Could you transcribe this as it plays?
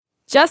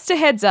Just a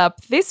heads up,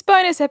 this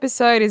bonus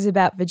episode is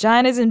about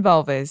vaginas and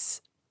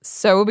vulvas.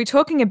 So we'll be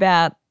talking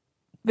about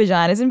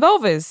vaginas and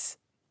vulvas.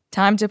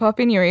 Time to pop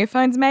in your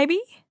earphones, maybe?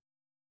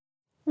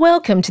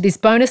 Welcome to this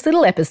bonus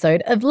little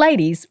episode of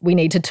Ladies, We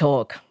Need to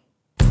Talk.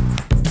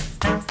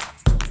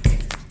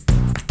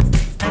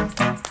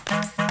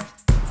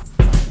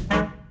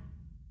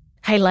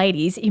 Hey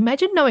ladies,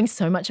 imagine knowing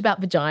so much about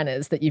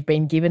vaginas that you've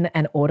been given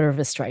an Order of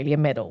Australia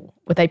medal.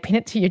 Would they pin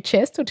it to your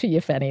chest or to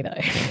your fanny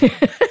though?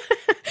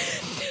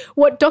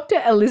 What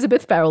Dr.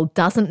 Elizabeth Farrell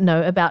doesn't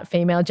know about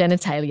female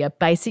genitalia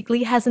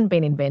basically hasn't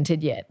been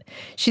invented yet.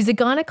 She's a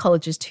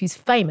gynaecologist who's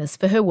famous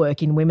for her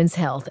work in women's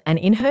health, and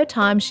in her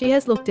time she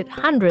has looked at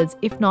hundreds,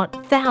 if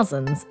not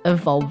thousands,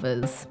 of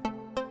vulvas.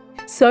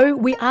 So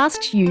we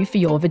asked you for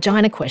your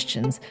vagina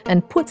questions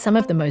and put some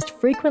of the most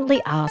frequently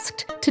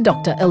asked to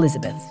Dr.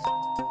 Elizabeth.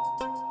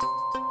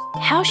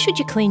 How should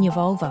you clean your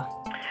vulva?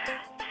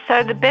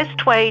 So the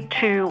best way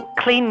to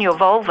clean your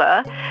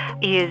vulva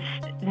is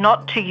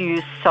not to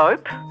use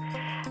soap,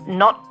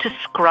 not to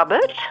scrub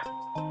it,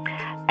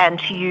 and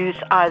to use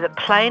either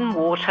plain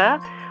water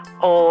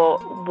or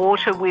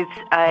water with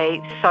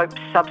a soap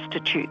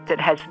substitute that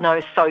has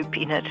no soap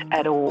in it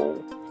at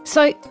all.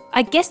 So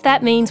I guess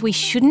that means we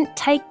shouldn't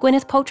take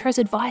Gwyneth Paltrow's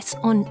advice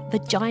on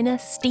vagina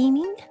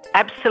steaming?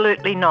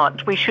 Absolutely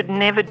not. We should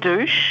never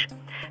douche,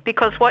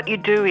 because what you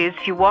do is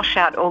you wash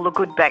out all the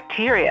good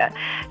bacteria.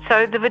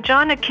 So the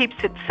vagina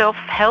keeps itself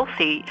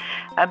healthy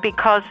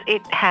because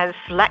it has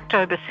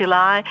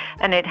lactobacilli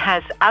and it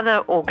has other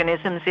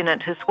organisms in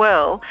it as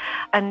well.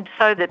 And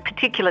so the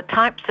particular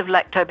types of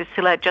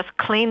lactobacilli just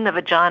clean the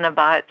vagina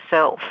by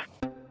itself.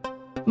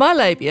 My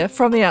labia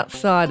from the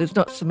outside is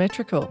not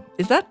symmetrical.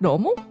 Is that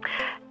normal?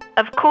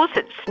 Of course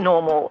it's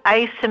normal.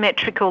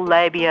 Asymmetrical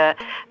labia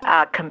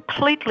are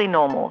completely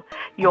normal.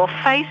 Your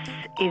face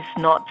is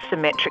not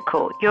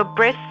symmetrical. Your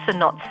breasts are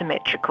not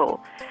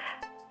symmetrical.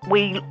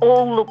 We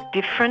all look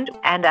different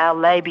and our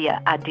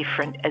labia are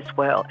different as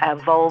well. Our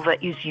vulva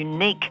is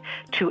unique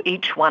to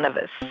each one of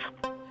us.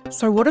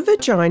 So what are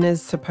vaginas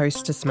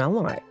supposed to smell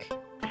like?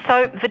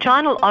 So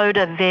vaginal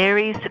odour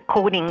varies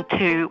according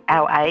to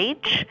our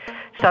age.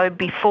 So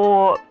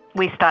before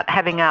we start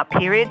having our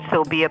periods,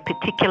 there'll be a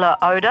particular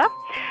odour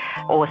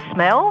or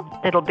smell.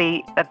 It'll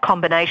be a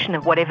combination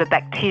of whatever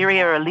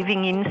bacteria are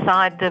living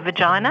inside the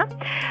vagina.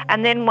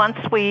 And then once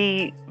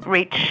we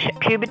reach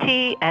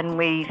puberty and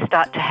we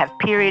start to have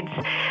periods,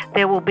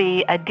 there will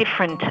be a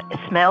different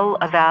smell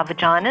of our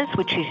vaginas,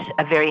 which is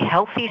a very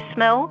healthy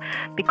smell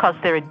because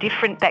there are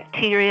different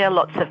bacteria,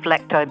 lots of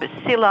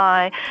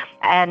lactobacilli.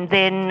 And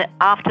then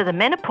after the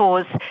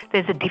menopause,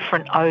 there's a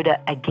different odour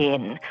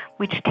again,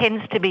 which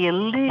tends to be a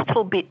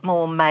little bit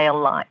more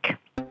male-like.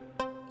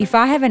 If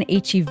I have an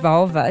itchy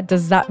vulva,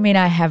 does that mean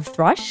I have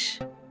thrush?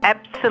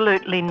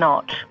 Absolutely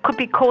not. Could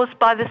be caused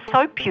by the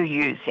soap you're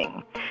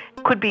using.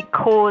 Could be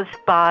caused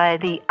by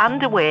the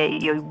underwear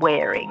you're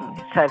wearing.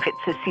 So if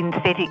it's a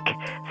synthetic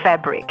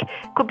fabric.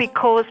 Could be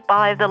caused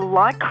by the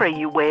lycra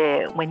you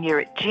wear when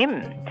you're at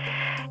gym.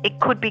 It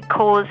could be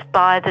caused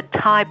by the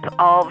type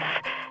of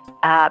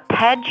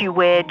pad you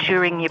wear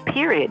during your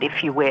period,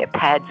 if you wear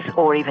pads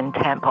or even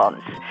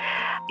tampons.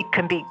 It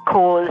can be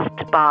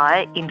caused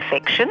by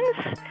infections,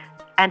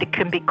 and it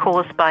can be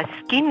caused by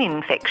skin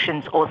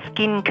infections or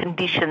skin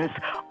conditions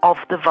of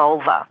the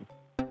vulva.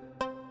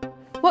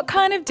 What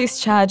kind of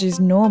discharge is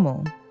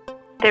normal?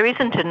 There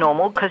isn't a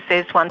normal because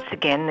there's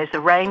a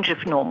range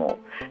of normal.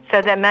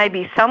 So there may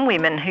be some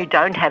women who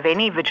don't have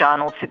any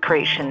vaginal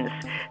secretions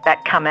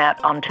that come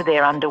out onto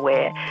their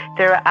underwear.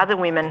 There are other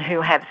women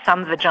who have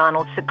some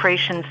vaginal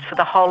secretions for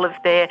the whole of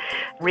their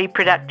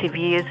reproductive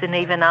years and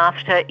even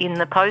after in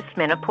the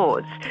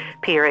postmenopause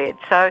period.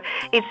 So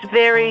it's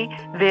very,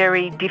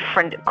 very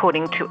different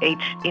according to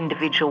each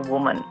individual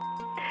woman.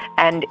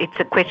 And it's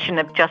a question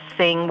of just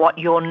seeing what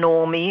your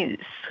norm is.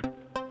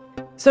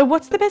 So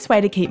what's the best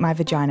way to keep my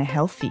vagina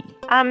healthy?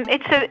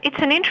 It's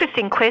an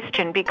interesting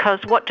question because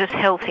what does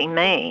healthy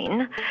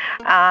mean?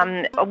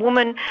 A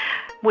woman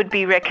would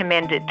be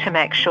recommended to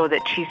make sure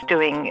that she's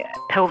doing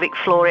pelvic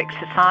floor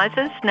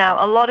exercises.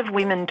 Now, a lot of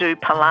women do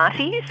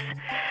Pilates.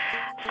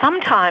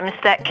 Sometimes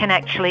that can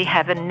actually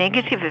have a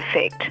negative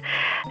effect,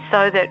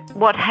 so that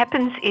what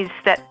happens is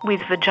that with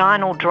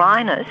vaginal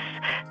dryness,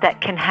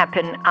 that can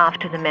happen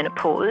after the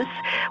menopause,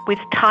 with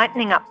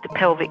tightening up the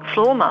pelvic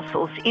floor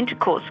muscles,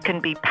 intercourse can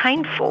be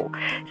painful.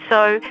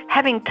 So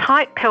having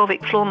tight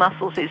pelvic floor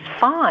muscles is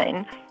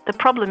fine. The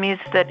problem is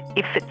that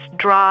if it's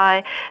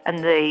dry and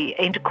the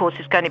intercourse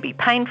is going to be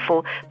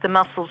painful, the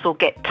muscles will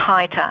get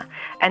tighter.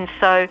 And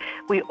so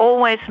we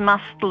always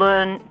must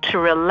learn to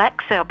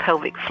relax our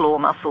pelvic floor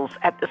muscles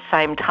at the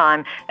same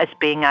time as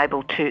being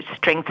able to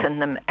strengthen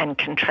them and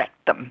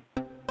contract them.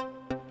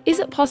 Is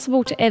it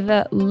possible to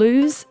ever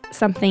lose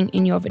something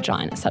in your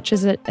vagina, such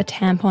as a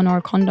tampon or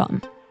a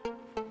condom?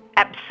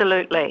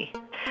 Absolutely.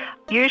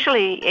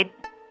 Usually it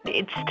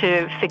it's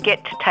to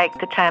forget to take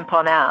the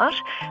tampon out,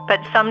 but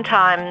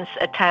sometimes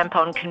a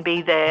tampon can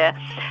be there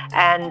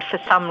and for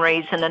some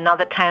reason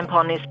another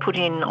tampon is put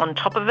in on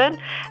top of it,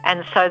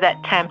 and so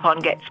that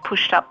tampon gets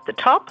pushed up the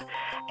top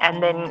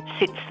and then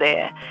sits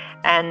there.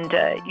 And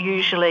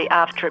usually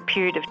after a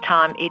period of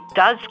time it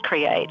does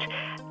create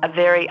a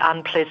very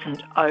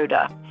unpleasant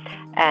odour,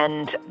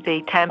 and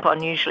the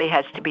tampon usually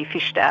has to be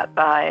fished out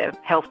by a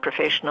health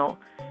professional.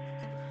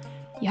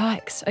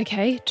 Yikes.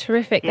 Okay,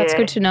 terrific. That's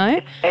good to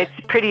know. It's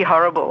pretty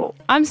horrible.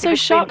 I'm so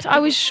shocked. I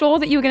was sure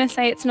that you were going to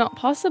say it's not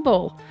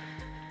possible.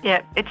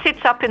 Yeah, it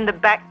sits up in the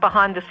back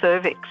behind the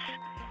cervix.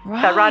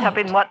 Right. So right up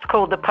in what's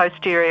called the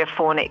posterior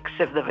fornix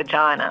of the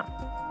vagina.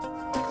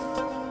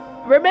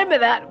 Remember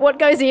that. What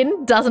goes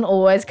in doesn't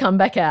always come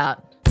back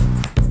out.